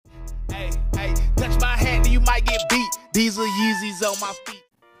might get beat. These are Yeezys on my feet.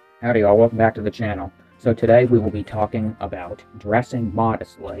 Howdy y'all, welcome back to the channel. So today we will be talking about dressing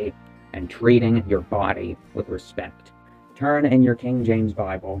modestly and treating your body with respect. Turn in your King James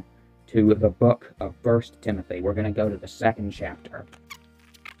Bible to the book of 1 Timothy. We're going to go to the second chapter.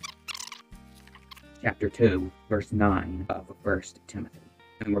 Chapter 2, verse 9 of 1 Timothy.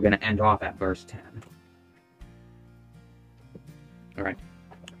 And we're going to end off at verse 10. Alright.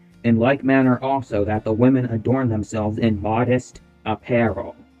 In like manner also that the women adorn themselves in modest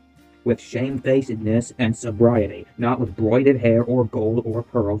apparel, with shamefacedness and sobriety, not with broided hair or gold or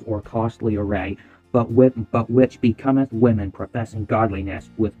pearls or costly array, but which becometh women professing godliness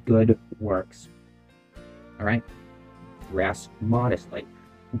with good works. Alright? Dress modestly.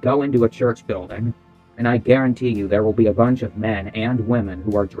 Go into a church building, and I guarantee you there will be a bunch of men and women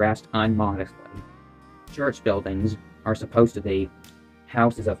who are dressed unmodestly. Church buildings are supposed to be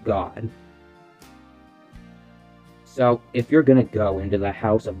houses of God. So, if you're going to go into the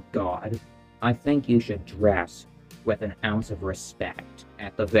house of God, I think you should dress with an ounce of respect,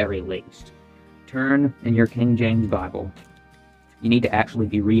 at the very least. Turn in your King James Bible. You need to actually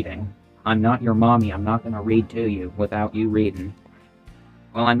be reading. I'm not your mommy. I'm not going to read to you without you reading.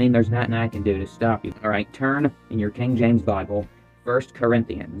 Well, I mean, there's nothing I can do to stop you. Alright, turn in your King James Bible, 1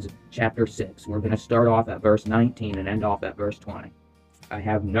 Corinthians, chapter 6. We're going to start off at verse 19 and end off at verse 20. I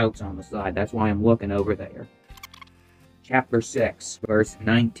have notes on the side, that's why I'm looking over there. Chapter 6, verse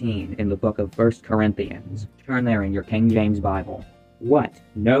 19 in the book of 1 Corinthians. Turn there in your King James Bible. What?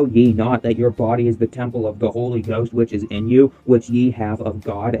 Know ye not that your body is the temple of the Holy Ghost which is in you, which ye have of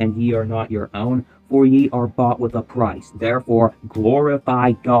God, and ye are not your own? For ye are bought with a price. Therefore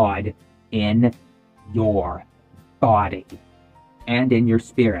glorify God in your body and in your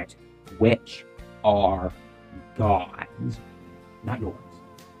spirit, which are God's. Not yours.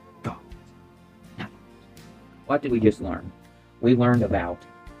 God's. Not yours. What did we just learn? We learned about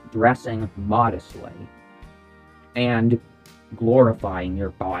dressing modestly and glorifying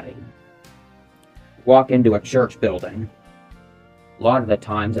your body. Walk into a church building. A lot of the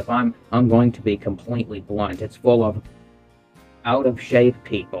times, if I'm going to be completely blunt, it's full of out-of-shape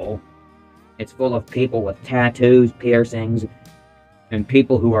people. It's full of people with tattoos, piercings, and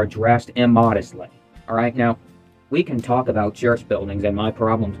people who are dressed immodestly. Alright, now, we can talk about church buildings and my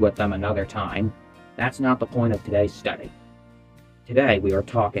problems with them another time. That's not the point of today's study. Today, we are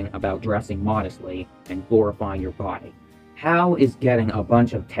talking about dressing modestly and glorifying your body. How is getting a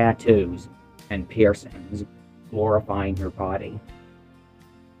bunch of tattoos and piercings glorifying your body?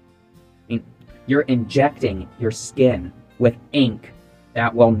 I mean, you're injecting your skin with ink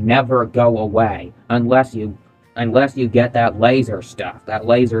that will never go away unless you get that laser stuff, that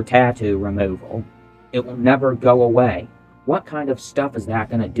laser tattoo removal. It will never go away. What kind of stuff is that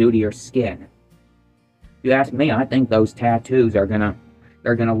going to do to your skin? If you ask me, I think those tattoos are gonna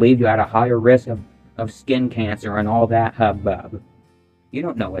leave you at a higher risk of skin cancer and all that hubbub. You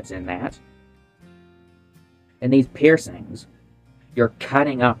don't know what's in that. And these piercings, you're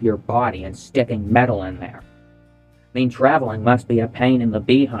cutting up your body and sticking metal in there. I mean, traveling must be a pain in the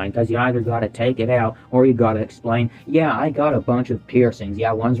behind, because you either got to take it out, or you got to explain, yeah, I got a bunch of piercings.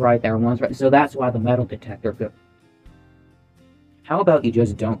 Yeah, one's right there, one's right. So that's why the metal detector goes. How about you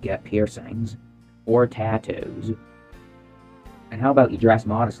just don't get piercings or tattoos? And how about you dress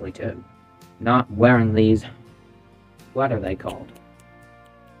modestly, too? Not wearing these, what are they called?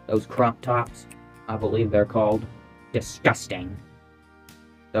 Those crop tops, I believe they're called. Disgusting.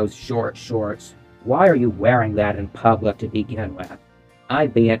 Those short shorts. Why are you wearing that in public to begin with?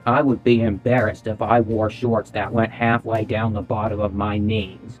 I would be embarrassed if I wore shorts that went halfway down the bottom of my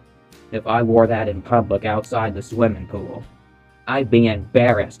knees. If I wore that in public outside the swimming pool. I'd be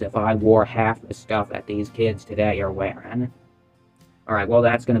embarrassed if I wore half the stuff that these kids today are wearing. Alright, well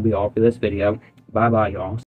that's going to be all for this video. Bye-bye, y'all.